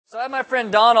So I have my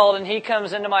friend Donald, and he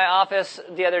comes into my office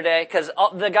the other day, because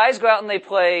the guys go out and they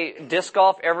play disc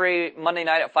golf every Monday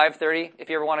night at 5:30. If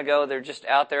you ever want to go, they're just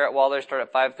out there at Waller, start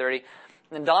at 5:30. And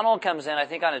then Donald comes in, I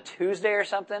think on a Tuesday or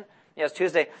something. Yeah, it's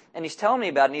Tuesday. And he's telling me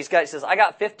about it, and he says, I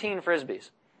got 15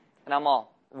 Frisbees. And I'm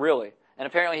all, really? And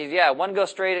apparently one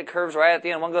goes straight, it curves right at the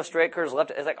end, one goes straight, curves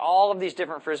left. It's like all of these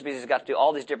different Frisbees, he's got to do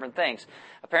all these different things.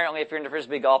 Apparently, if you're into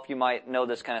Frisbee golf, you might know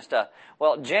this kind of stuff.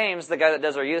 Well, James, the guy that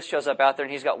does our youth, shows up out there,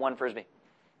 and he's got one Frisbee.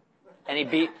 And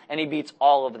he beats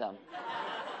all of them.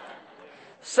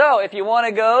 So, if you want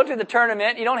to go to the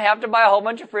tournament, you don't have to buy a whole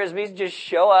bunch of Frisbees, just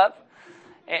show up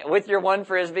with your one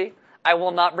Frisbee. I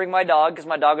will not bring my dog, because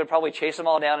my dog would probably chase them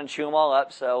all down and chew them all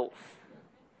up, so...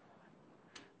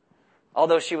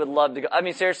 Although she would love to go. I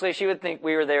mean, seriously, she would think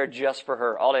we were there just for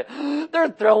her all day. They're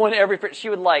throwing every... She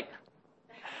would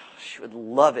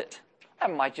love it. I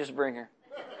might just bring her.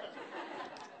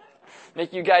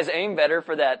 Make you guys aim better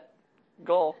for that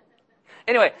goal.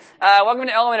 Anyway, welcome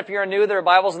to Element. If you're new, there are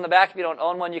Bibles in the back. If you don't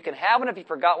own one, you can have one. If you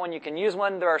forgot one, you can use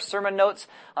one. There are sermon notes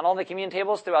on all the communion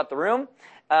tables throughout the room.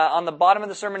 On the bottom of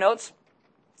the sermon notes,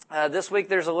 this week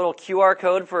there's a little QR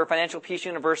code for Financial Peace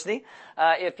University.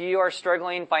 If you are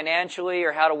struggling financially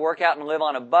or how to work out and live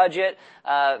on a budget,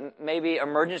 maybe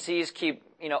emergencies keep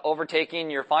overtaking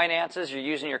your finances, you're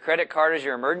using your credit card as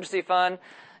your emergency fund,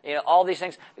 all these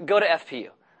things, go to FPU.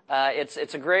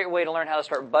 It's a great way to learn how to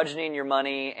start budgeting your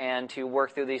money and to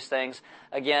work through these things.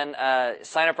 Again,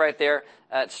 sign up right there.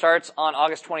 It starts on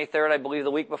August 23rd, I believe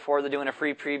the week before. They're doing a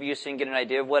free preview so you can get an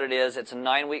idea of what it is. It's a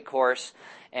 9-week course,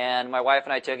 and my wife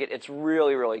and I took it. It's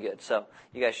really, really good, so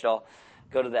you guys should all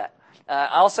go to that.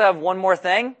 I also have one more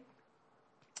thing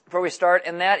before we start,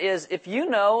 and that is if you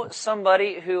know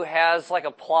somebody who has like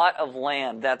a plot of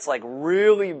land that's like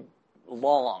really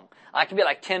long. I can be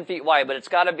like 10 feet wide, but it's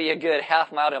got to be a good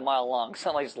half mile to a mile long.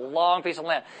 Something like this long piece of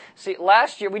land. See,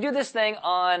 last year we do this thing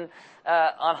on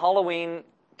Halloween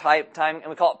type time, and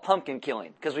we call it pumpkin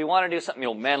killing because we want to do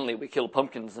something, manly. We kill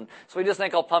pumpkins, and so we do this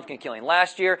thing called pumpkin killing.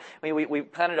 Last year we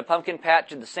planted a pumpkin patch.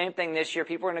 Did the same thing this year.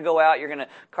 People are going to go out. You're going to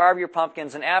carve your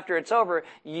pumpkins, and after it's over,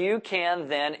 you can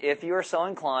then, if you are so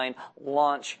inclined,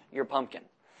 launch your pumpkin.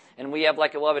 And we'll have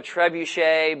a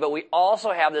trebuchet, but we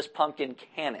also have this pumpkin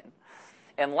cannon.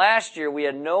 And last year, we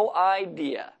had no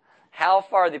idea how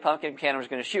far the pumpkin cannon was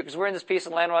going to shoot. Because we're in this piece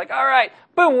of land, we're like, all right,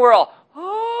 boom, we're all,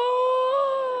 oh.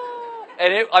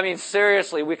 And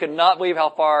seriously, we could not believe how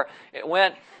far it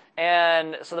went.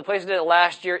 And so the place we did it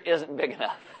last year isn't big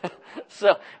enough.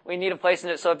 So we need a place in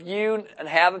it. So if you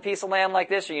have a piece of land like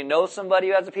this, or you know somebody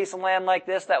who has a piece of land like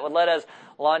this that would let us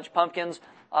launch pumpkins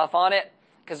off on it,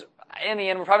 because in the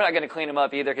end, we're probably not going to clean them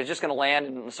up either, because it's just going to land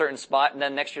in a certain spot, and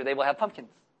then next year they will have pumpkins.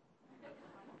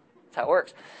 That's how it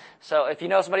works. So if you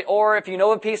know somebody, or if you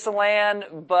know a piece of land,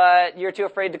 but you're too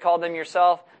afraid to call them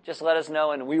yourself, just let us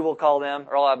know and we will call them,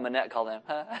 or I'll have Manette call them.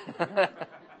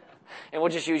 And we'll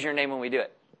just use your name when we do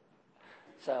it.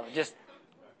 So just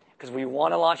because we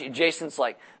want to launch it. Jason's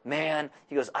like, man,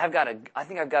 he goes, I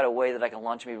think I've got a way that I can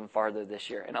launch them even farther this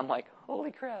year. And I'm like,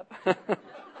 holy crap.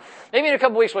 Maybe in a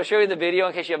couple weeks we'll show you the video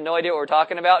in case you have no idea what we're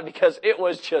talking about, because it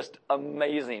was just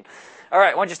amazing. All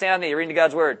right, why don't you stand with me? You're reading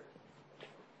God's Word.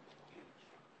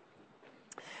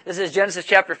 This is Genesis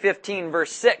chapter 15,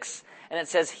 verse 6. And it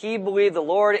says, He believed the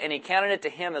Lord, and He counted it to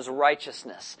him as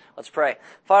righteousness. Let's pray.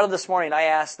 Father, this morning I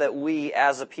ask that we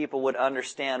as a people would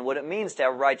understand what it means to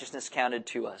have righteousness counted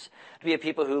to us. To be a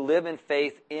people who live in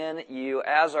faith in You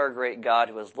as our great God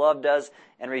who has loved us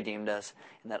and redeemed us.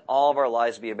 And that all of our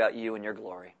lives be about You and Your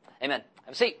glory. Amen.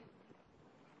 Have a seat.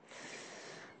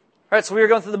 All right, so we are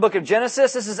going through the book of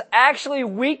Genesis. This is actually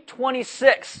week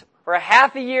 26. We're a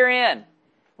half a year in.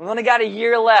 We've only got a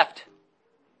year left.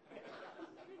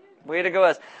 Way to go,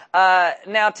 us.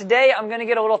 Now, today I'm going to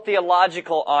get a little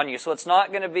theological on you. So it's not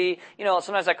going to be,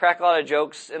 sometimes I crack a lot of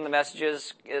jokes in the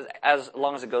messages as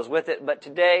long as it goes with it. But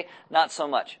today, not so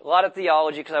much. A lot of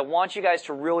theology, because I want you guys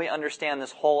to really understand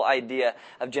this whole idea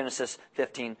of Genesis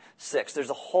 15:6. There's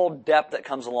a whole depth that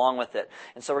comes along with it.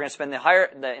 And so we're going to spend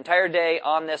the entire day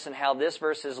on this and how this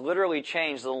verse has literally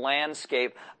changed the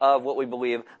landscape of what we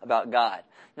believe about God.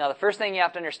 Now, the first thing you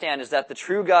have to understand is that the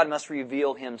true God must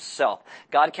reveal Himself.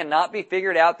 God cannot be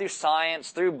figured out through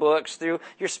science, through books, through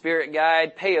your spirit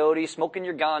guide, peyote, smoking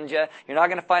your ganja. You're not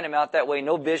going to find Him out that way.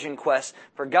 No vision quest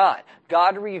for God.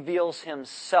 God reveals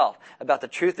Himself about the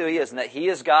truth who He is, and that He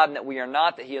is God and that we are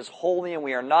not, that He is holy and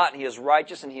we are not, and He is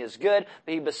righteous and He is good,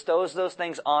 but He bestows those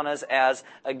things on us as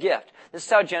a gift. This is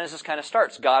how Genesis kind of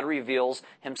starts. God reveals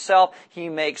Himself. He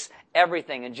makes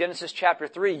everything. In Genesis chapter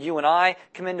 3, you and I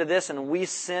come into this and we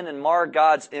sin and mar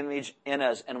God's image in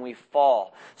us and we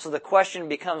fall. So the question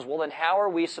becomes, becomes, well, then how are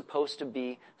we supposed to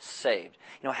be saved?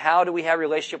 How do we have a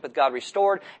relationship with God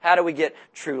restored? How do we get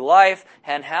true life?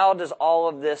 And how does all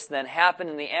of this then happen?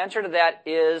 And the answer to that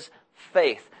is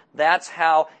faith. That's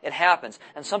how it happens.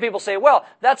 And some people say, well,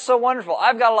 that's so wonderful.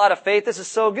 I've got a lot of faith. This is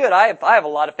so good. I have a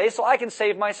lot of faith, so I can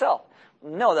save myself.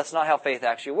 No, that's not how faith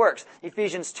actually works.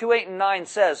 Ephesians 2:8-9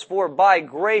 says, "For by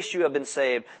grace you have been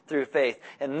saved through faith,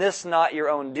 and this not your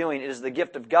own doing. It is the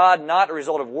gift of God, not a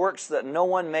result of works, that no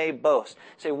one may boast."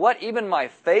 Say, what? Even my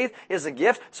faith is a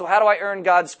gift? So how do I earn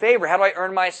God's favor? How do I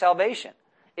earn my salvation?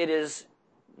 It is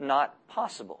not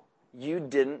possible. You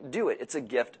didn't do it. It's a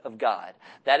gift of God.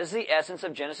 That is the essence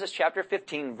of Genesis chapter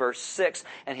 15, verse 6.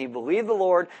 And he believed the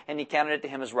Lord, and he counted it to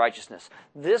him as righteousness.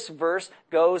 This verse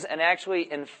goes and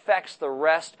actually infects the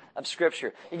rest of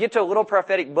Scripture. You get to a little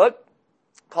prophetic book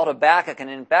called Habakkuk, and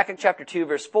in Habakkuk chapter 2,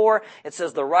 verse 4, it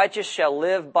says, "The righteous shall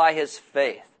live by his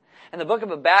faith." In the book of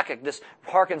Habakkuk, this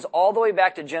harkens all the way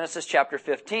back to Genesis chapter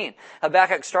 15.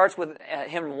 Habakkuk starts with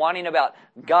him whining about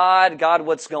God,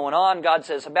 what's going on? God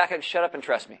says, "Habakkuk, shut up and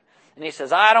trust me." And he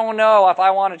says, "I don't know if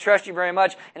I want to trust you very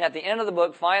much." And at the end of the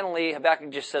book, finally, Habakkuk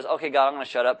just says, "Okay, God, I'm going to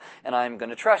shut up and I'm going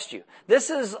to trust you." This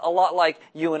is a lot like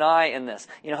you and I in this.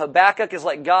 Habakkuk is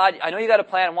like, "God, I know you got a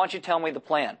plan. Why don't you tell me the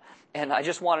plan? And I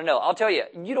just want to know." I'll tell you,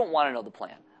 you don't want to know the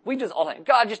plan. We just all think,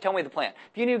 "God, just tell me the plan."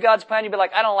 If you knew God's plan, you'd be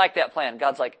like, "I don't like that plan."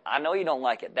 God's like, "I know you don't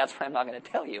like it. That's why I'm not going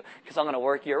to tell you, because I'm going to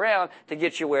work you around to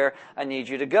get you where I need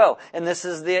you to go." And this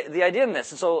is the idea in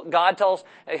this. And so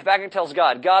Habakkuk tells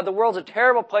God, "God, the world's a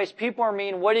terrible place. People are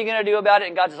mean. What are you going to do about it?"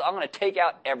 And God says, "I'm going to take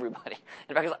out everybody."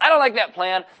 And Habakkuk says, "I don't like that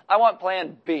plan. I want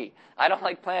plan B. I don't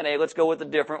like plan A. Let's go with a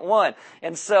different one."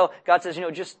 And so God says,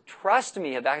 "Just trust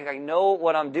me, Habakkuk. I know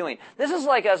what I'm doing." This is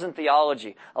like us in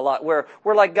theology a lot, where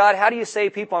we're like, "God, how do you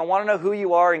save people? I want to know who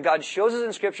you are." And God shows us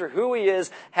in Scripture who He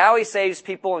is, how He saves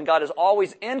people, and God is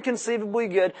always inconceivably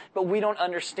good, but we don't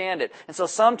understand it. And so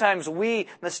sometimes we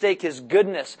mistake His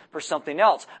goodness for something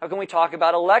else. Or when we talk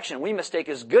about election, we mistake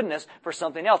His goodness for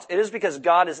something else. It is because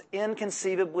God is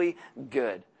inconceivably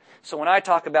good. So when I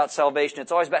talk about salvation,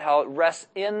 it's always about how it rests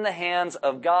in the hands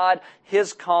of God,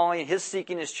 His calling, His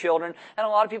seeking His children. And a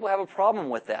lot of people have a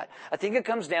problem with that. I think it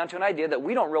comes down to an idea that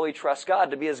we don't really trust God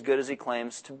to be as good as He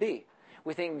claims to be.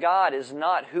 We think God is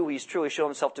not who He's truly shown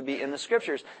Himself to be in the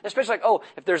Scriptures. Especially like,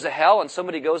 if there's a hell and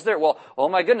somebody goes there, well, oh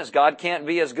my goodness, God can't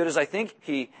be as good as I think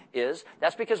He is.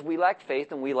 That's because we lack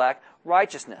faith and we lack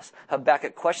righteousness.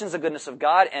 Habakkuk questions the goodness of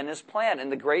God and His plan.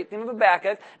 And the great theme of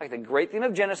Habakkuk, like the great theme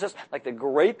of Genesis, like the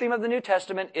great theme of the New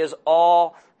Testament, is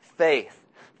all faith.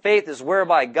 Faith is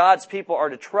whereby God's people are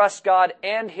to trust God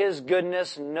and His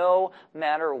goodness no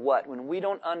matter what. When we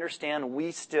don't understand,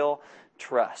 we still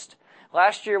trust.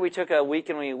 Last year we took a week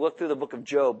and we looked through the book of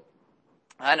Job.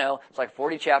 I know, it's like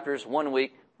 40 chapters, 1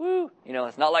 week. Woo!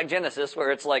 It's not like Genesis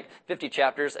where it's like 50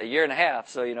 chapters, a year and a half.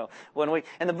 So, 1 week.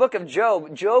 In the book of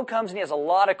Job, Job comes and he has a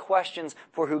lot of questions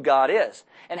for who God is.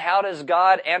 And how does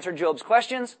God answer Job's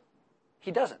questions?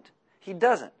 He doesn't. He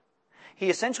doesn't. He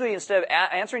essentially, instead of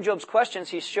answering Job's questions,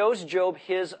 he shows Job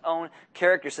his own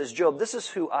character. He says, "Job, this is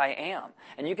who I am.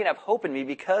 And you can have hope in me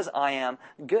because I am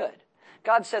good."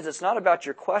 God says it's not about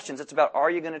your questions, it's about, are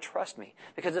you going to trust me?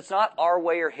 Because it's not our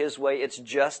way or His way, it's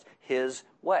just His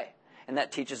way. And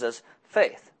that teaches us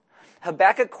faith.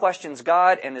 Habakkuk questions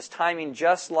God and His timing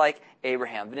just like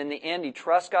Abraham. But in the end, he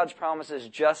trusts God's promises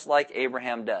just like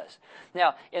Abraham does.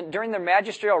 Now, during the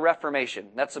Magisterial Reformation,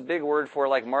 that's a big word for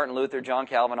like Martin Luther, John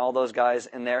Calvin, all those guys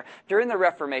in there. During the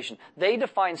Reformation, they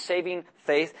define saving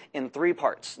faith in 3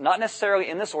 parts. Not necessarily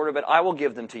in this order, but I will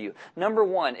give them to you. Number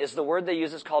 1 is the word they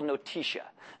use is called notitia.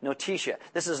 Notitia.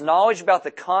 This is knowledge about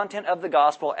the content of the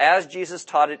gospel as Jesus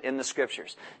taught it in the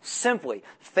Scriptures. Simply,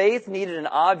 faith needed an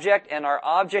object, and our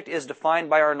object is defined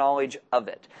by our knowledge of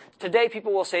it. Today,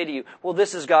 people will say to you, well,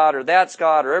 this is God, or that's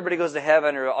God, or everybody goes to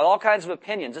heaven, or all kinds of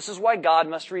opinions. This is why God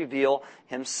must reveal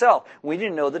Himself. We need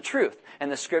to know the truth.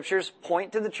 And the Scriptures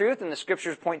point to the truth, and the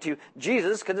Scriptures point to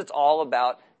Jesus, because it's all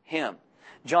about Him.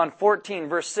 John 14,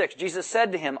 verse 6, Jesus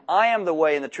said to him, "I am the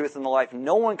way and the truth and the life.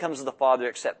 No one comes to the Father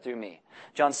except through me."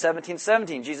 John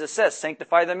 17, Jesus says,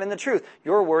 "Sanctify them in the truth.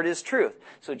 Your word is truth."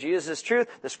 So Jesus is truth.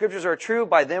 The Scriptures are true.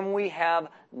 By them we have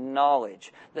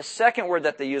knowledge. The second word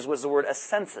that they used was the word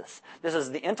assensus. This is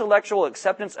the intellectual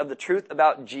acceptance of the truth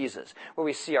about Jesus, where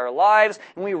we see our lives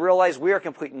and we realize we are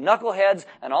complete knuckleheads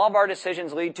and all of our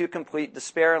decisions lead to complete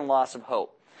despair and loss of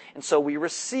hope. And so we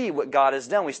receive what God has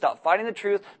done. We stop fighting the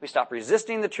truth, we stop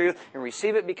resisting the truth, and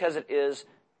receive it because it is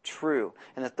true.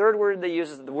 And the third word they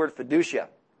use is the word fiducia.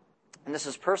 And this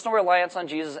is personal reliance on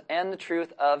Jesus and the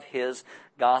truth of His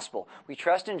gospel. We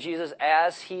trust in Jesus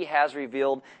as he has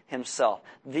revealed himself.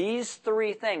 These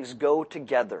three things go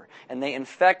together, and they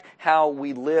infect how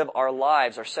we live our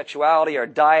lives, our sexuality, our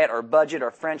diet, our budget,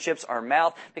 our friendships, our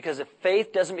mouth, because if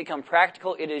faith doesn't become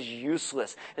practical, it is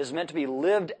useless. It is meant to be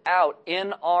lived out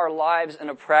in our lives in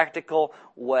a practical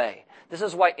way. This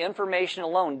is why information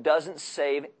alone doesn't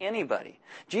save anybody.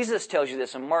 Jesus tells you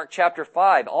this in Mark chapter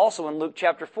 5, also in Luke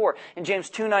chapter 4. In James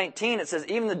 2:19, it says,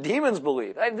 even the demons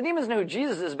believe. The demons know who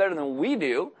Jesus is better than we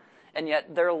do, and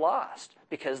yet they're lost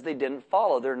because they didn't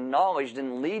follow. Their knowledge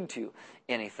didn't lead to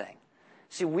anything.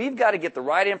 See, we've got to get the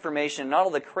right information, not all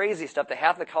the crazy stuff that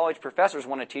half the college professors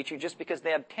want to teach you just because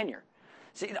they have tenure.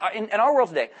 See, in our world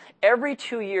today, every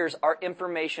 2 years our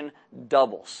information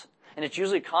doubles. And it's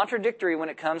usually contradictory when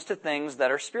it comes to things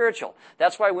that are spiritual.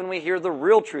 That's why when we hear the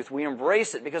real truth, we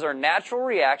embrace it, because our natural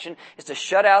reaction is to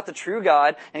shut out the true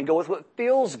God and go with what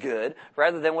feels good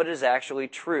rather than what is actually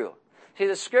true. See,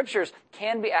 the scriptures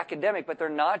can be academic, but they're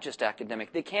not just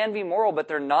academic. They can be moral, but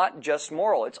they're not just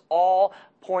moral. It's all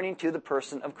pointing to the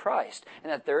person of Christ,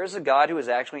 and that there is a God who is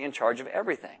actually in charge of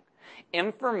everything.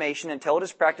 Information, until it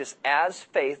is practiced as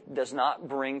faith, does not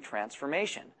bring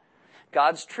transformation.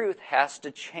 God's truth has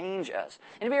to change us.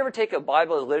 Anybody ever take a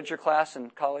Bible as literature class in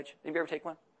college? Anybody ever take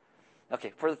one?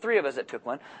 Okay, for the three of us that took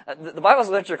one, the Bible as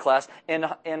literature class in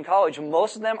college,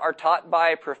 most of them are taught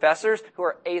by professors who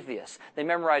are atheists. They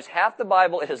memorize half the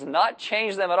Bible. It has not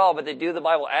changed them at all, but they do the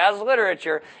Bible as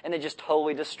literature, and they just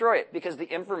totally destroy it because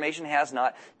the information has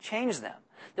not changed them.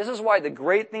 This is why the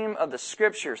great theme of the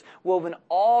Scriptures, woven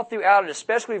all throughout it,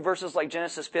 especially verses like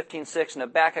Genesis 15:6 and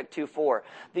Habakkuk 2:4.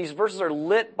 These verses are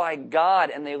lit by God,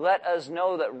 and they let us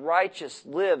know that righteous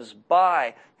lives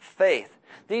by faith.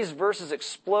 These verses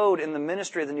explode in the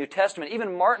ministry of the New Testament.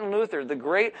 Even Martin Luther, the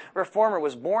great reformer,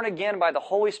 was born again by the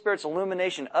Holy Spirit's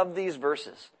illumination of these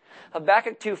verses.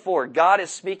 Habakkuk 2:4, God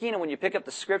is speaking, and when you pick up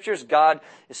the Scriptures, God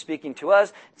is speaking to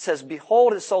us. It says,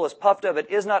 behold, his soul is puffed up, it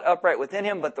is not upright within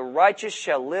him, but the righteous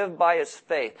shall live by his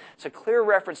faith. It's a clear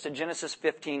reference to Genesis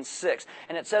 15:6,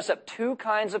 and it sets up two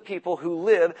kinds of people who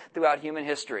live throughout human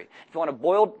history. If you want to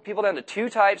boil people down to two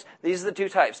types, these are the two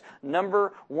types.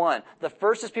 Number one, the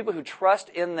first is people who trust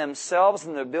in themselves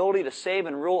and the ability to save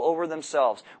and rule over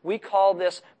themselves. We call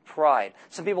this pride.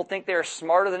 Some people think they are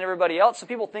smarter than everybody else. Some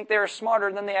people think they are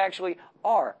smarter than they actually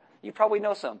are. You probably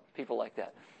know some people like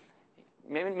that.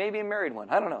 Maybe a married one.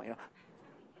 I don't know.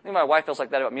 I think my wife feels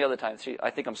like that about me other times. I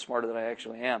think I'm smarter than I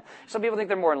actually am. Some people think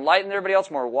they're more enlightened than everybody else,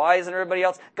 more wise than everybody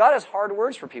else. God has hard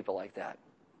words for people like that.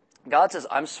 God says,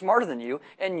 I'm smarter than you,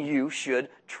 and you should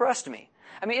trust me.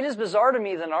 I mean, it is bizarre to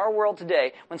me that in our world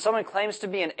today, when someone claims to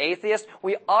be an atheist,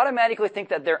 we automatically think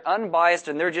that they're unbiased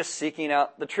and they're just seeking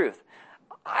out the truth.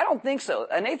 I don't think so.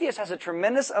 An atheist has a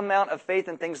tremendous amount of faith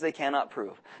in things they cannot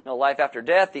prove. No life after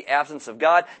death, the absence of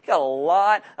God. You got a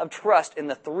lot of trust in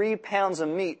the 3 pounds of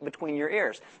meat between your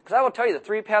ears. Because I will tell you, the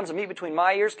 3 pounds of meat between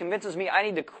my ears convinces me I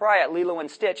need to cry at Lilo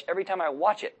and Stitch every time I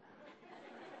watch it.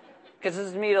 Because this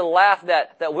is me to laugh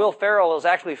that Will Ferrell is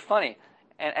actually funny.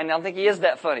 And I don't think he is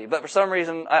that funny. But for some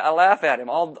reason, I laugh at him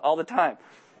all the time.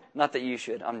 Not that you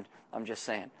should. I'm just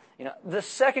saying. The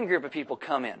second group of people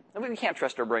come in. We can't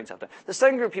trust our brains sometimes. The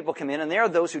second group of people come in, and they are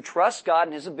those who trust God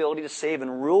and his ability to save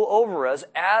and rule over us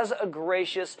as a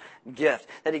gracious gift.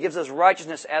 That he gives us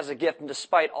righteousness as a gift. And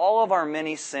despite all of our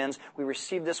many sins, we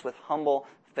receive this with humble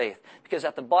faith. Because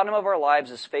at the bottom of our lives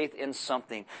is faith in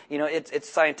something. It's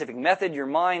scientific method, your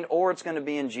mind, or it's going to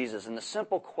be in Jesus. And the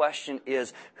simple question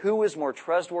is, who is more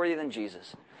trustworthy than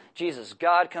Jesus? Jesus,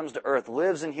 God comes to earth,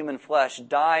 lives in human flesh,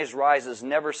 dies, rises,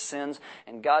 never sins,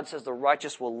 and God says the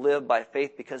righteous will live by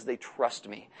faith because they trust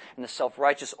me. And the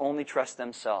self-righteous only trust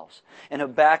themselves. In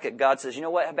Habakkuk, God says, you know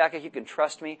what, Habakkuk, you can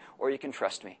trust me or you can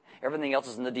trust me. Everything else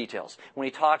is in the details. When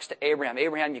he talks to Abraham,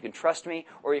 you can trust me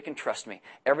or you can trust me.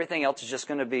 Everything else is just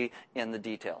going to be in the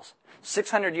details.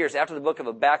 600 years after the book of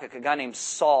Habakkuk, a guy named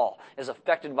Saul is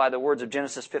affected by the words of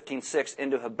Genesis 15:6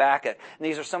 into Habakkuk. And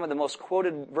these are some of the most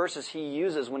quoted verses he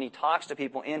uses when he talks to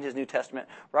people in his New Testament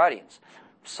writings.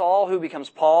 Saul, who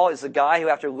becomes Paul, is the guy who,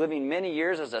 after living many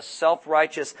years as a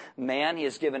self-righteous man, he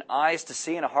is given eyes to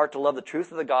see and a heart to love the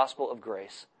truth of the gospel of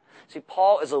grace. See,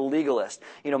 Paul is a legalist.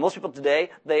 Most people today,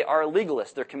 they are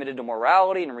legalists. They're committed to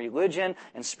morality and religion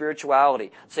and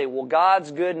spirituality. Say, well,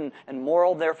 God's good and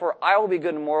moral, therefore I will be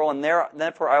good and moral, and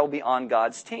therefore I will be on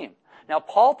God's team. Now,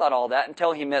 Paul thought all that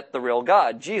until he met the real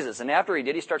God, Jesus. And after he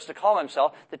did, he starts to call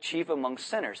himself the chief among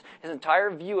sinners. His entire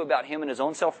view about him and his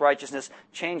own self-righteousness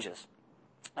changes.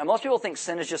 Now, most people think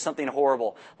sin is just something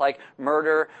horrible, like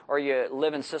murder, or you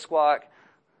live in Sisquoc,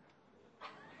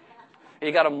 or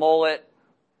you got a mullet,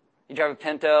 you drive a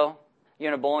Pinto, you're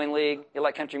in a bowling league, you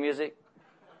like country music.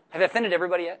 Have I offended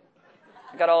everybody yet?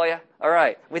 Got all of you? All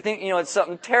right. We think, it's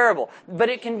something terrible. But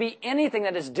it can be anything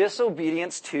that is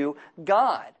disobedience to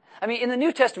God. I mean, in the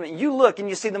New Testament, you look and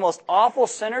you see the most awful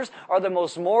sinners are the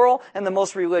most moral and the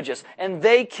most religious. And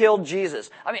they killed Jesus.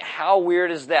 I mean, how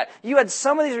weird is that? You had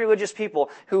some of these religious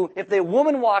people who, if a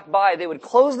woman walked by, they would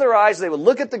close their eyes, they would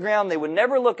look at the ground, they would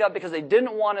never look up because they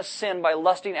didn't want to sin by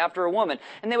lusting after a woman.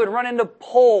 And they would run into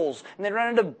poles, and they'd run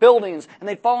into buildings, and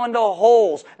they'd fall into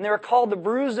holes, and they were called the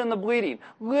bruised and the bleeding.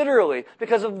 Literally,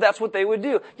 because that's what they would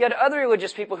do. You had other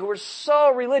religious people who were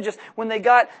so religious, when they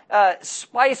got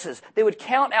spices, they would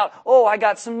count out, oh, I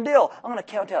got some dill. I'm going to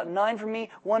count out 9 for me,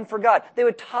 1 for God. They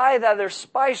would tithe out of their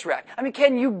spice rack. I mean,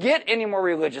 can you get any more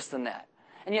religious than that?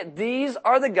 And yet these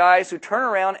are the guys who turn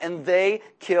around and they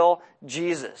kill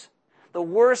Jesus. The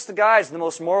worst guys, the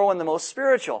most moral and the most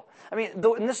spiritual. I mean,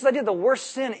 and this is the idea, the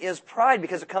worst sin is pride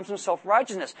because it comes from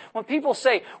self-righteousness. When people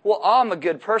say, well, I'm a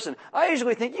good person, I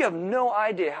usually think you have no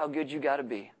idea how good you got to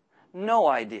be. No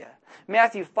idea.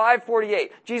 Matthew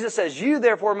 5:48, Jesus says, you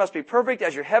therefore must be perfect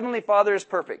as your heavenly Father is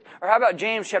perfect. Or how about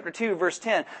James chapter 2, verse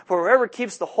 10, for whoever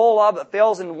keeps the whole law but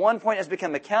fails in one point has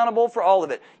become accountable for all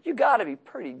of it. You got to be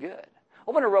pretty good.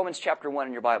 Open to Romans chapter 1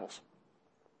 in your Bibles.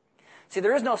 See,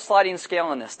 there is no sliding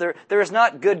scale in this. There is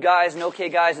not good guys and okay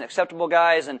guys and acceptable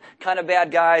guys and kind of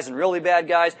bad guys and really bad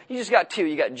guys. You just got two.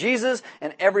 You got Jesus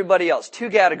and everybody else. 2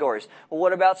 categories. Well,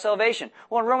 what about salvation?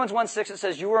 Well, in Romans 1:6 it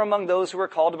says, you are among those who are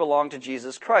called to belong to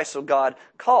Jesus Christ. So God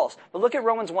calls. But look at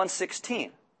Romans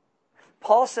 1:16.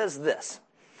 Paul says this,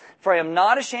 for I am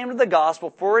not ashamed of the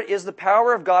gospel, for it is the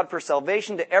power of God for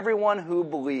salvation to everyone who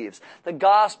believes. The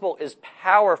gospel is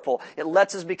powerful. It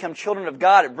lets us become children of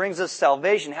God. It brings us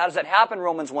salvation. How does that happen?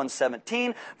 Romans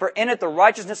 1:17. For in it the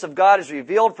righteousness of God is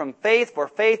revealed from faith. For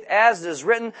faith, as it is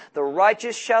written, the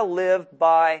righteous shall live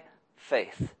by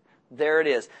faith. There it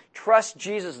is. Trust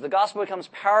Jesus. The gospel becomes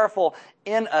powerful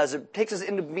in us. It takes us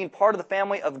into being part of the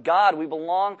family of God. We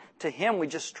belong to Him. We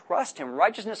just trust Him.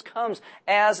 Righteousness comes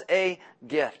as a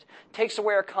gift. Takes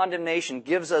away our condemnation,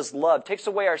 gives us love. Takes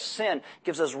away our sin,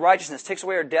 gives us righteousness. Takes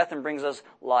away our death and brings us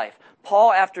life.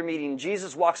 Paul, after meeting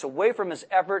Jesus, walks away from his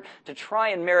effort to try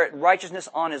and merit righteousness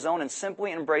on his own and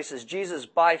simply embraces Jesus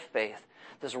by faith.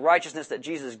 This righteousness that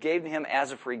Jesus gave to him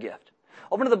as a free gift.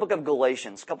 Open to the book of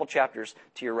Galatians, a couple chapters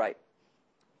to your right.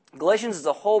 Galatians is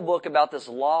a whole book about this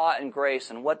law and grace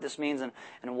and what this means and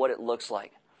what it looks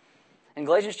like. In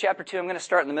Galatians chapter 2, I'm going to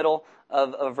start in the middle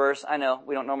of a verse. I know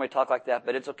we don't normally talk like that,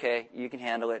 but it's okay. You can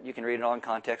handle it. You can read it all in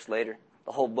context later.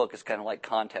 The whole book is kind of like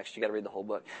context. You got to read the whole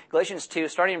book. Galatians 2,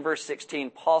 starting in verse 16,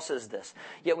 Paul says this,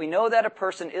 yet we know that a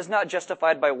person is not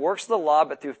justified by works of the law,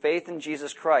 but through faith in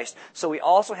Jesus Christ. So we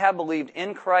also have believed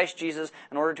in Christ Jesus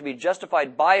in order to be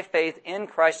justified by faith in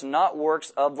Christ, not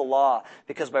works of the law.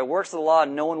 Because by works of the law,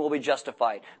 no one will be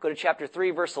justified. Go to chapter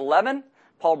 3, verse 11.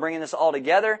 Paul bringing this all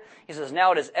together. He says,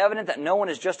 now it is evident that no one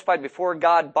is justified before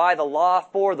God by the law,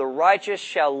 for the righteous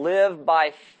shall live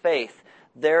by faith.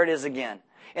 There it is again.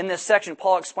 In this section,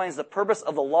 Paul explains the purpose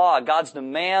of the law. God's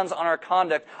demands on our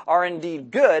conduct are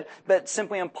indeed good, but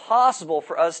simply impossible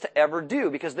for us to ever do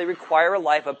because they require a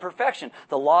life of perfection.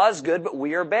 The law is good, but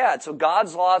we are bad. So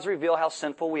God's laws reveal how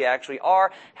sinful we actually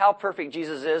are, how perfect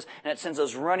Jesus is, and it sends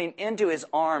us running into His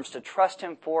arms to trust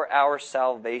Him for our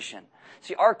salvation.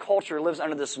 See, our culture lives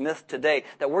under this myth today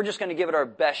that we're just going to give it our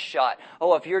best shot.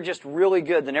 Oh, if you're just really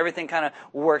good, then everything kind of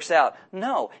works out.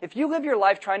 No. If you live your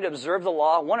life trying to observe the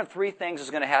law, one of 3 things is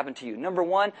going to happen to you. Number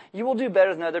 1, you will do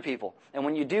better than other people. And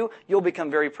when you do, you'll become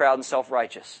very proud and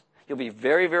self-righteous. You'll be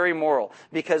very, very moral.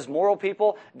 Because moral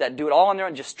people that do it all on their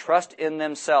own just trust in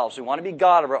themselves. We want to be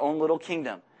God of our own little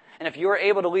kingdom. And if you are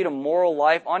able to lead a moral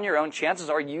life on your own,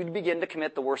 chances are you'd begin to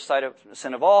commit the worst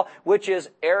sin of all, which is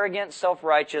arrogant,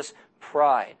 self-righteous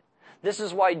pride. This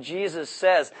is why Jesus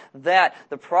says that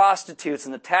the prostitutes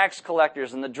and the tax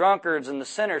collectors and the drunkards and the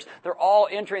sinners, they're all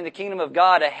entering the kingdom of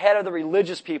God ahead of the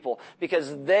religious people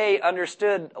because they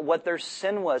understood what their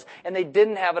sin was and they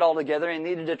didn't have it all together and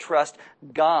needed to trust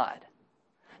God.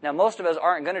 Now, most of us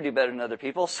aren't going to do better than other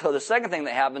people, so the second thing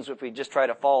that happens if we just try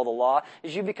to follow the law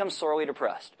is you become sorely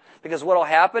depressed. Because what will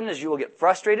happen is you will get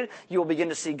frustrated. You will begin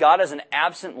to see God as an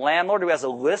absent landlord who has a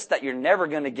list that you're never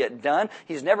going to get done.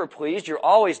 He's never pleased. You're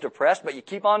always depressed, but you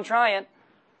keep on trying.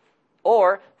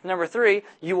 Or, number 3,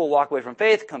 you will walk away from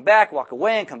faith, come back, walk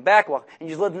away, and come back, and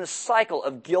you live in this cycle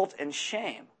of guilt and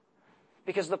shame.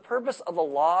 Because the purpose of the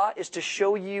law is to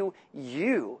show you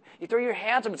you. You throw your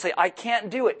hands up and say, I can't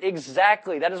do it.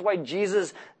 Exactly. That is why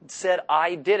Jesus said,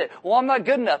 I did it. Well, I'm not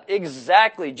good enough.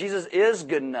 Exactly. Jesus is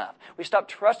good enough. We stop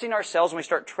trusting ourselves and we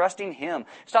start trusting Him.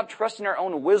 Stop trusting our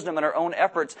own wisdom and our own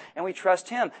efforts, and we trust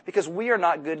Him because we are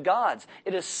not good gods.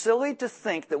 It is silly to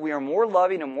think that we are more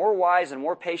loving and more wise and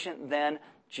more patient than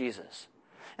Jesus.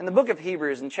 In the book of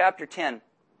Hebrews, in chapter 10,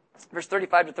 verse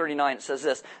 35 to 39, it says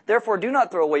this, Therefore do not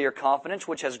throw away your confidence,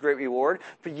 which has great reward,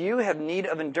 for you have need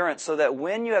of endurance, so that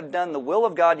when you have done the will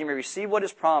of God, you may receive what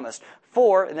is promised.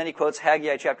 For, and then he quotes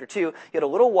Haggai chapter 2, Yet a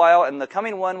little while, and the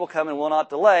coming one will come and will not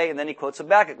delay. And then he quotes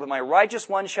Habakkuk, But my righteous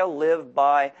one shall live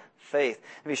by faith.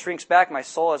 If he shrinks back, my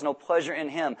soul has no pleasure in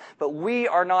him. But we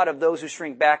are not of those who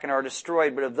shrink back and are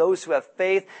destroyed, but of those who have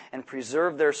faith and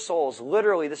preserve their souls.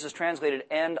 Literally, this is translated,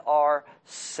 and are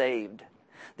saved.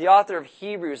 The author of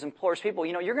Hebrews implores people,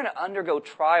 you're going to undergo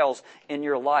trials in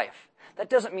your life. That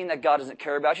doesn't mean that God doesn't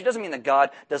care about you. It doesn't mean that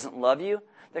God doesn't love you.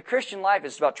 The Christian life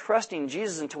is about trusting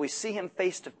Jesus until we see Him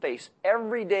face to face.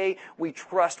 Every day we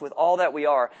trust with all that we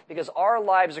are because our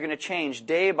lives are going to change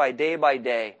day by day by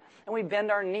day. And we bend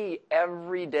our knee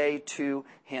every day to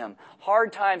Him.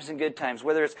 Hard times and good times,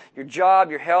 whether it's your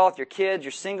job, your health, your kids,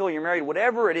 you're single, you're married,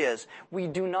 whatever it is, we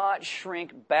do not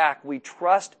shrink back. We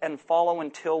trust and follow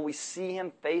until we see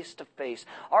Him face to face.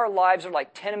 Our lives are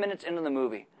like 10 minutes into the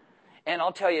movie. And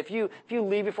I'll tell you, if you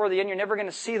leave before the end, you're never going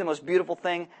to see the most beautiful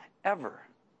thing ever.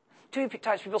 Too many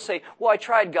times people say, well, I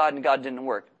tried God and God didn't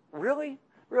work. Really?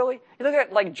 Really? You look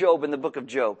at like Job in the book of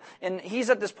Job. And he's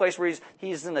at this place where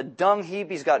he's in a dung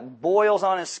heap. He's got boils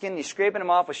on his skin. He's scraping them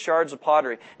off with shards of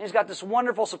pottery. And he's got this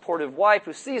wonderful supportive wife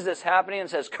who sees this happening and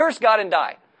says, curse God and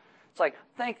die. It's like,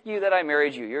 thank you that I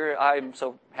married you. I'm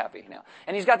so happy now.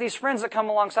 And he's got these friends that come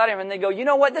alongside him and they go, you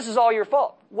know what? This is all your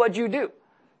fault. What'd you do?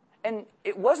 And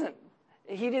it wasn't.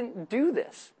 He didn't do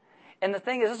this. And the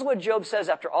thing is, this is what Job says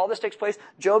after all this takes place.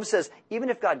 Job says, even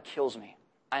if God kills me,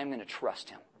 I'm going to trust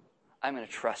Him. I'm going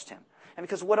to trust Him. And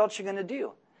because what else are you going to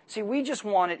do? See, we just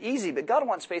want it easy, but God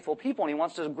wants faithful people, and He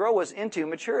wants to grow us into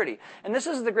maturity. And this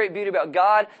is the great beauty about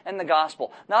God and the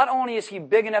gospel. Not only is He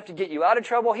big enough to get you out of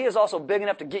trouble, He is also big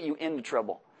enough to get you into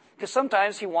trouble. Because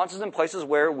sometimes He wants us in places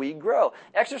where we grow.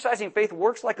 Exercising faith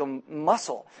works like a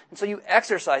muscle, and so you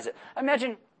exercise it.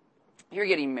 Imagine you're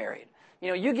getting married.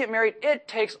 You get married, it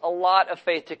takes a lot of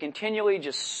faith to continually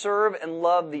just serve and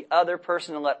love the other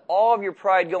person and let all of your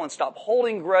pride go and stop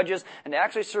holding grudges and to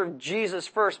actually serve Jesus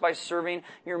first by serving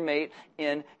your mate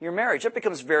in your marriage. That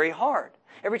becomes very hard.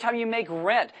 Every time you make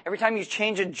rent, every time you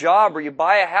change a job or you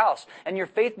buy a house and your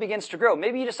faith begins to grow,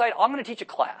 maybe you decide, I'm going to teach a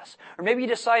class. Or maybe you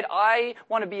decide, I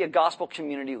want to be a gospel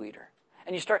community leader.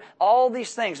 And you start, all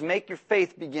these things make your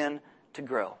faith begin to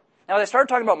grow. Now, I started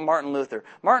talking about Martin Luther.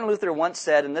 Martin Luther once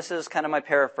said, and this is kind of my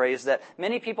paraphrase, that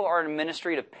many people are in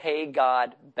ministry to pay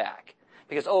God back.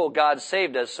 Because, God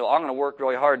saved us, so I'm going to work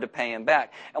really hard to pay Him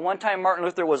back. And one time, Martin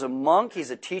Luther was a monk.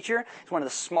 He's a teacher. He's one of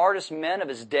the smartest men of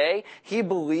his day. He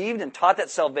believed and taught that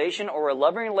salvation or a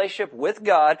loving relationship with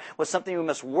God was something we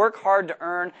must work hard to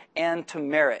earn and to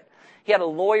merit. He had a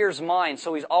lawyer's mind,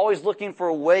 so he's always looking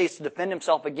for ways to defend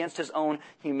himself against his own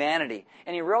humanity.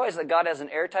 And he realized that God has an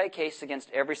airtight case against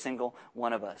every single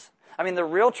one of us. I mean, the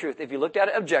real truth, if you looked at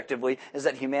it objectively, is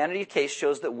that humanity's case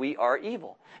shows that we are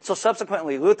evil. So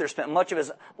subsequently, Luther spent much of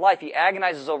his life, he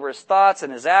agonizes over his thoughts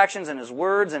and his actions and his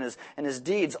words and his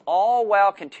deeds, all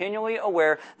while continually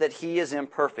aware that he is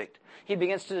imperfect. He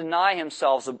begins to deny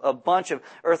himself a bunch of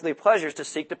earthly pleasures to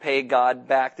seek to pay God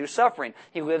back through suffering.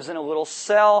 He lives in a little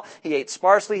cell. He ate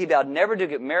sparsely. He vowed never to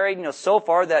get married, so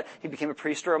far that he became a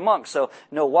priest or a monk. So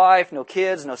no wife, no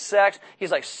kids, no sex.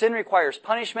 He's like, sin requires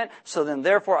punishment, so then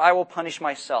therefore I will punish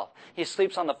myself. He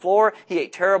sleeps on the floor. He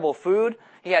ate terrible food.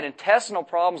 He had intestinal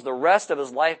problems the rest of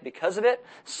his life because of it.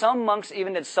 Some monks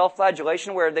even did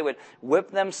self-flagellation where they would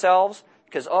whip themselves.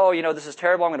 Because, this is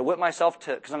terrible, I'm going to whip myself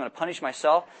because I'm going to punish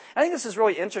myself. And I think this is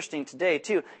really interesting today,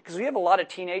 too, because we have a lot of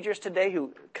teenagers today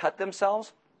who cut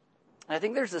themselves. And I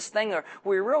think there's this thing where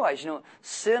we realize,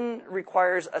 sin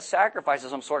requires a sacrifice of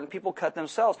some sort, and people cut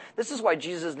themselves. This is why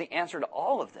Jesus is the answer to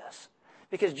all of this.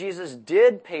 Because Jesus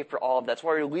did pay for all of that. That's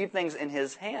why we leave things in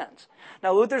His hands.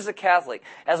 Now, Luther's a Catholic.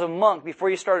 As a monk, before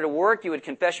you started to work, you would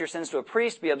confess your sins to a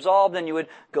priest, be absolved, then you would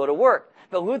go to work.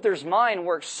 But Luther's mind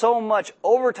worked so much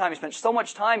overtime, he spent so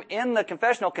much time in the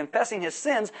confessional confessing his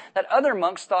sins that other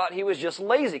monks thought he was just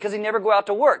lazy because he'd never go out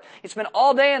to work. He'd spend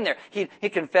all day in there. He'd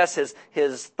confess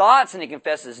his thoughts and he'd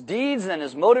confess his deeds and then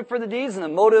his motive for the deeds and the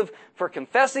motive for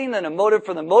confessing, then a motive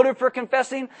for the motive for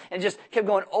confessing, and just kept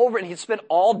going over it, and he'd spend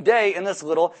all day in this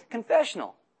little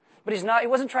confessional. But he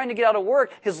wasn't trying to get out of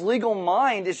work. His legal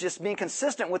mind is just being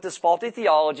consistent with this faulty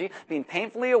theology, being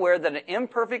painfully aware that an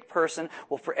imperfect person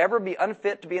will forever be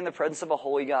unfit to be in the presence of a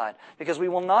holy God, because we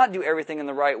will not do everything in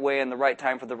the right way and the right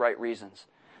time for the right reasons.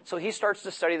 So he starts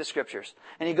to study the Scriptures.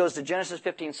 And he goes to Genesis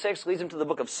 15:6, leads him to the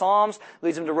book of Psalms,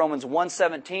 leads him to Romans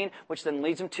 1:17, which then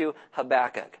leads him to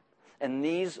Habakkuk. And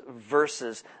these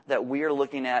verses that we are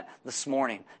looking at this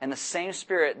morning, and the same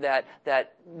Spirit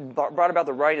that brought about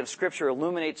the writing of Scripture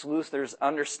illuminates Luther's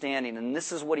understanding. And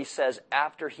this is what he says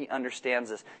after he understands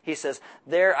this. He says,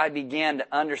 "There I began to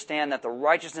understand that the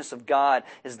righteousness of God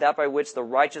is that by which the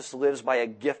righteous lives by a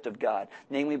gift of God,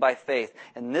 namely by faith.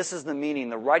 And this is the meaning.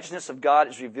 The righteousness of God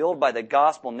is revealed by the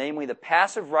gospel, namely the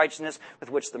passive righteousness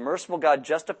with which the merciful God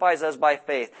justifies us by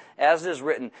faith. As it is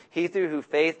written, he through whose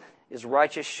faith is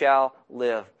righteous shall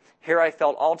live. Here I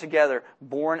felt altogether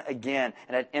born again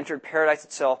and had entered paradise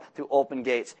itself through open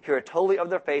gates. Here a totally of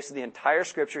the face of the entire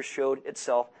Scripture showed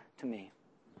itself to me."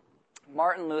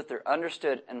 Martin Luther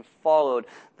understood and followed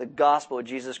the gospel of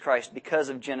Jesus Christ because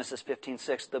of Genesis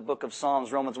 15:6, the book of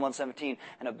Psalms, Romans 1:17,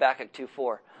 and Habakkuk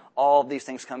 2:4. All of these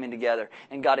things coming together.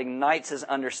 And God ignites his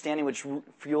understanding, which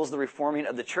fuels the reforming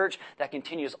of the church that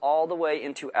continues all the way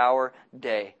into our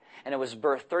day. And it was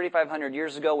birthed 3,500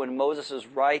 years ago when Moses was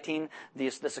writing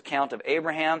this account of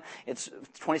Abraham. It's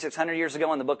 2,600 years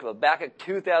ago in the book of Habakkuk,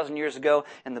 2,000 years ago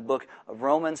in the book of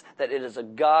Romans, that it is a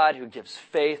God who gives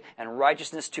faith and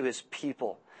righteousness to his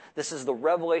people. This is the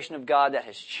revelation of God that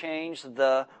has changed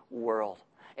the world.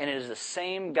 And it is the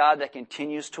same God that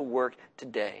continues to work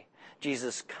today.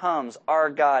 Jesus comes, our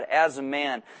God, as a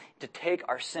man, to take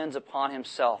our sins upon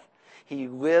himself. He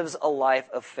lives a life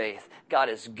of faith. God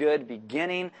is good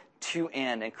beginning to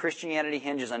end. And Christianity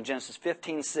hinges on Genesis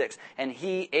 15:6. And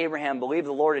he, Abraham, believed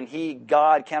the Lord, and he,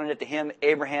 God, counted it to him,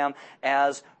 Abraham,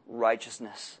 as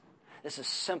righteousness. This is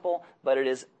simple, but it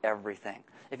is everything.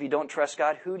 If you don't trust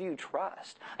God, who do you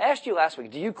trust? I asked you last week,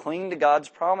 do you cling to God's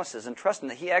promises and trust him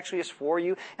that he actually is for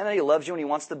you and that he loves you and he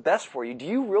wants the best for you? Do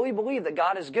you really believe that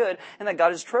God is good and that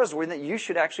God is trustworthy and that you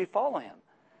should actually follow him?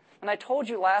 And I told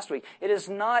you last week, it is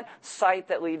not sight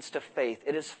that leads to faith.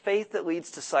 It is faith that leads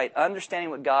to sight,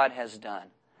 understanding what God has done.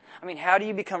 I mean, how do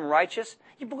you become righteous?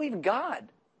 You believe God.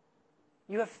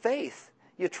 You have faith.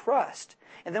 You trust.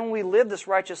 And then when we live this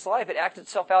righteous life, it acts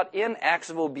itself out in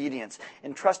acts of obedience,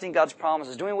 in trusting God's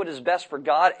promises, doing what is best for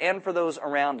God and for those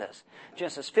around us.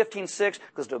 Genesis 15:6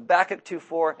 goes to Habakkuk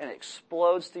 2:4 and it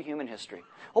explodes through human history.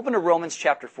 Open to Romans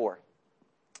chapter 4.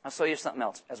 I'll show you something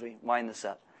else as we wind this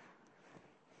up.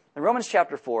 In Romans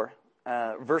chapter 4,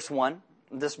 verse 1,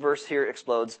 this verse here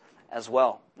explodes as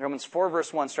well. Romans 4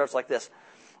 verse 1 starts like this.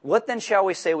 "What then shall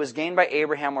we say was gained by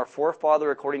Abraham, our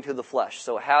forefather, according to the flesh?"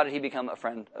 So how did he become a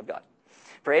friend of God?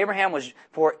 For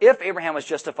if Abraham was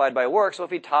justified by works, so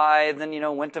if he tithed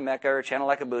and, went to Mecca or channeled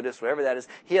like a Buddhist, whatever that is,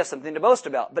 he has something to boast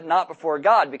about, but not before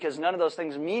God, because none of those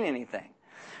things mean anything.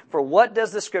 For what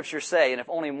does the Scripture say? And if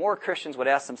only more Christians would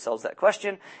ask themselves that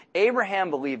question, Abraham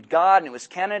believed God and it was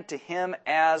counted to him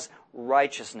as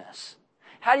righteousness.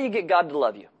 How do you get God to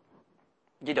love you?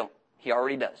 You don't. He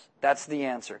already does. That's the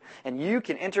answer. And you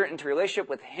can enter into a relationship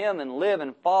with him and live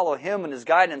and follow him and his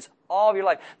guidance all of your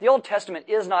life. The Old Testament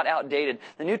is not outdated.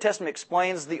 The New Testament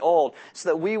explains the Old so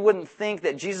that we wouldn't think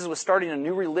that Jesus was starting a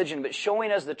new religion, but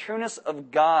showing us the trueness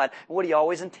of God and what he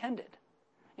always intended.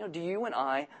 Do you and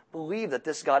I believe that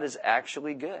this God is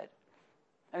actually good?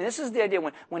 I mean, this is the idea.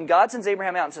 When God sends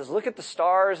Abraham out and says, "Look at the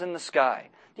stars in the sky,"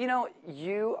 do you know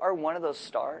you are one of those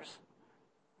stars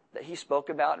that he spoke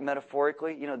about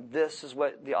metaphorically? This is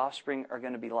what the offspring are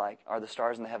going to be like, are the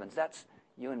stars in the heavens. That's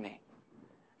you and me.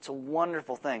 It's a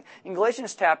wonderful thing. In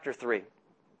Galatians chapter 3,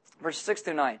 verse 6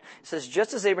 through 9, it says,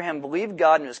 "Just as Abraham believed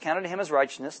God and it was counted to him as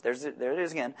righteousness," there it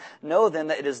is again, "know then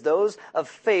that it is those of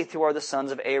faith who are the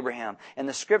sons of Abraham. And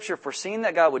the Scripture, foreseeing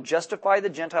that God would justify the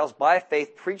Gentiles by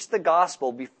faith, preached the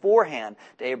gospel beforehand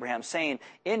to Abraham, saying,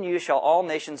 'In you shall all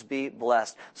nations be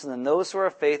blessed.' So then those who are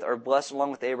of faith are blessed along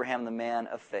with Abraham, the man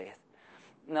of faith."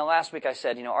 Now, last week I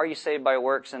said, are you saved by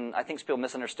works? And I think people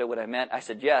misunderstood what I meant. I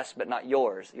said, yes, but not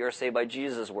yours. You're saved by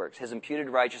Jesus' works, his imputed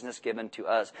righteousness given to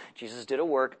us. Jesus did a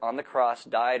work on the cross,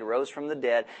 died, rose from the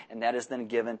dead, and that is then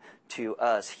given to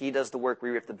us. He does the work,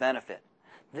 we reap the benefit.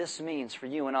 This means for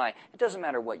you and I, it doesn't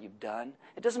matter what you've done.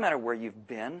 It doesn't matter where you've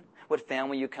been, what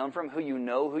family you come from, who you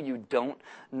know, who you don't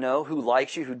know, who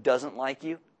likes you, who doesn't like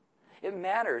you. It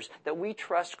matters that we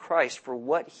trust Christ for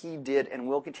what he did and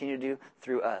will continue to do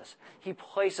through us. He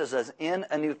places us in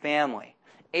a new family,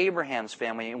 Abraham's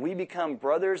family, and we become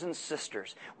brothers and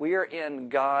sisters. We are in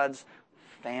God's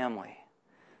family.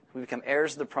 We become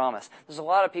heirs of the promise. There's a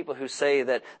lot of people who say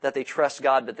that they trust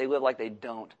God, but they live like they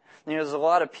don't. There's a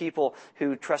lot of people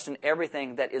who trust in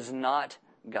everything that is not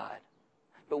God.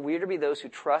 But we are to be those who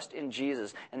trust in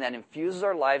Jesus, and that infuses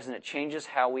our lives and it changes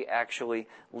how we actually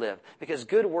live. Because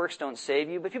good works don't save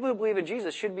you, but people who believe in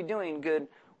Jesus should be doing good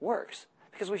works.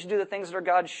 Because we should do the things that our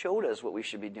God showed us what we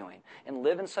should be doing, and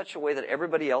live in such a way that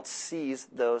everybody else sees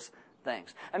those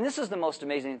things. This is the most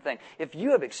amazing thing. If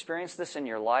you have experienced this in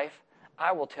your life,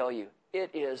 I will tell you,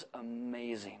 it is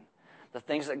amazing, the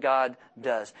things that God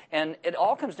does. And it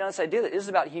all comes down to this idea that it is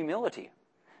about humility.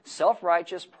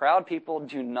 Self-righteous, proud people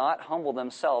do not humble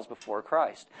themselves before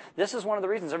Christ. This is one of the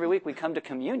reasons every week we come to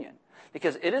communion,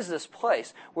 because it is this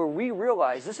place where we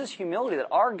realize this is humility, that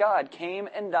our God came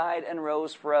and died and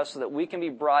rose for us so that we can be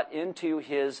brought into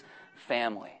His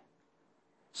family,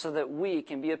 so that we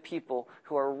can be a people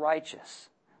who are righteous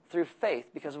through faith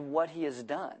because of what He has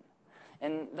done.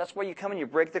 And that's why you come and you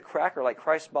break the cracker like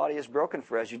Christ's body is broken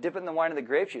for us. You dip it in the wine of the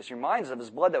grape juice. Your minds of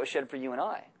His blood that was shed for you and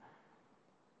I.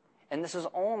 And this is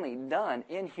only done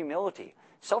in humility.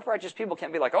 Self-righteous people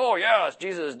can't be like, oh yes,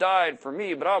 Jesus died for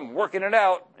me, but I'm working it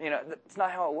out. That's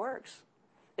not how it works.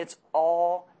 It's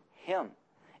all Him.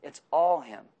 It's all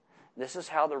Him. This is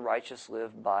how the righteous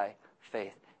live, by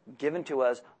faith, given to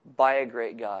us by a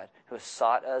great God who has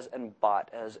sought us and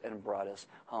bought us and brought us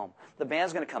home. The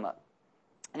band's going to come up.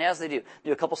 And as they do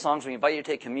a couple songs. We invite you to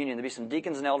take communion. There'll be some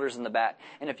deacons and elders in the back.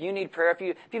 And if you need prayer,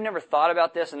 if you've never thought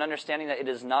about this and understanding that it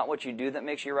is not what you do that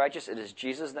makes you righteous, it is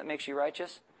Jesus that makes you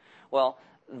righteous, well,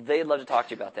 they'd love to talk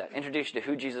to you about that. Introduce you to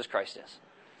who Jesus Christ is.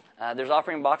 There's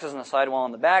offering boxes on the side wall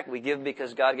in the back. We give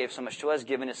because God gave so much to us.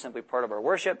 Giving is simply part of our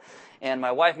worship. And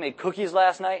my wife made cookies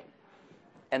last night,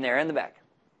 and they're in the back.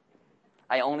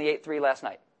 I only ate 3 last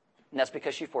night, and that's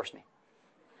because she forced me.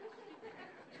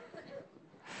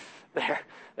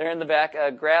 They're in the back.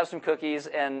 Grab some cookies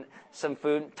and some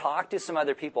food. Talk to some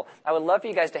other people. I would love for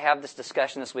you guys to have this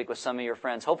discussion this week with some of your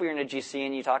friends. Hopefully you're in a GC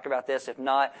and you talk about this. If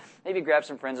not, maybe grab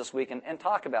some friends this week and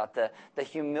talk about the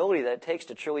humility that it takes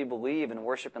to truly believe and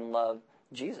worship and love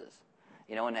Jesus.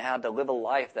 And how to live a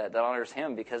life that honors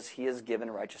Him because He has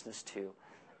given righteousness to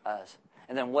us.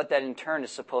 And then what that in turn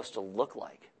is supposed to look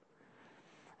like.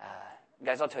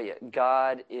 Guys, I'll tell you,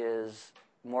 God is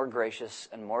more gracious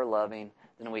and more loving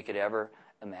than we could ever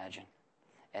imagine.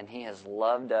 And He has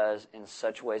loved us in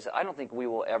such ways that I don't think we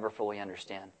will ever fully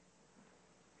understand.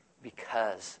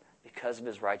 Because of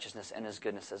His righteousness and His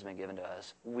goodness has been given to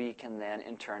us, we can then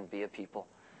in turn be a people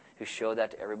who show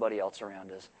that to everybody else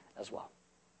around us as well.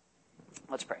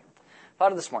 Let's pray.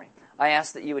 Father, this morning, I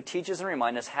ask that You would teach us and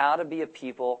remind us how to be a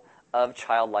people of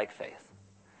childlike faith.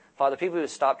 Father, people who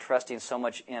stop trusting so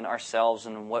much in ourselves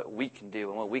and what we can do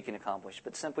and what we can accomplish,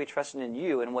 but simply trusting in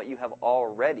You and what You have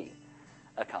already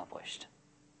accomplished.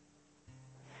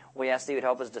 We ask that You would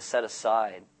help us to set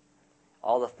aside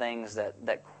all the things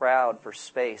that crowd for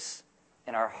space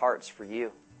in our hearts for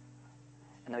You,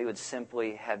 and that we would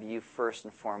simply have You first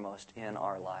and foremost in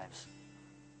our lives.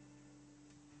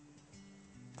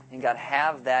 And God,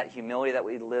 have that humility that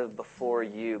we live before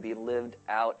You be lived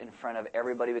out in front of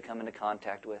everybody we come into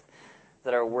contact with,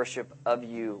 that our worship of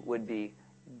You would be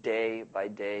day by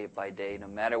day by day, no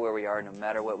matter where we are, no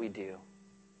matter what we do.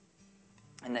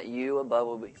 And that You above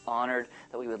will be honored,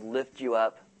 that we would lift You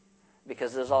up,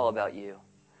 because it is all about You.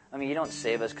 You don't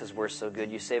save us because we're so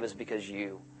good. You save us because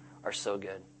You are so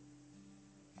good.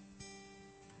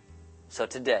 So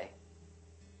today,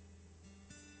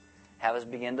 have us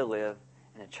begin to live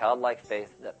in a childlike faith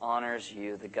that honors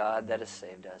You, the God that has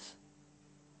saved us.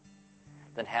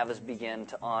 Then have us begin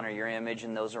to honor Your image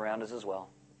in those around us as well,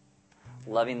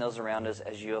 loving those around us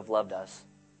as You have loved us,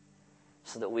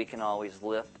 so that we can always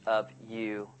lift up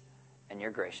You and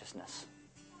Your graciousness.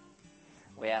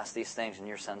 We ask these things in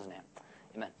Your Son's name.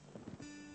 Amen.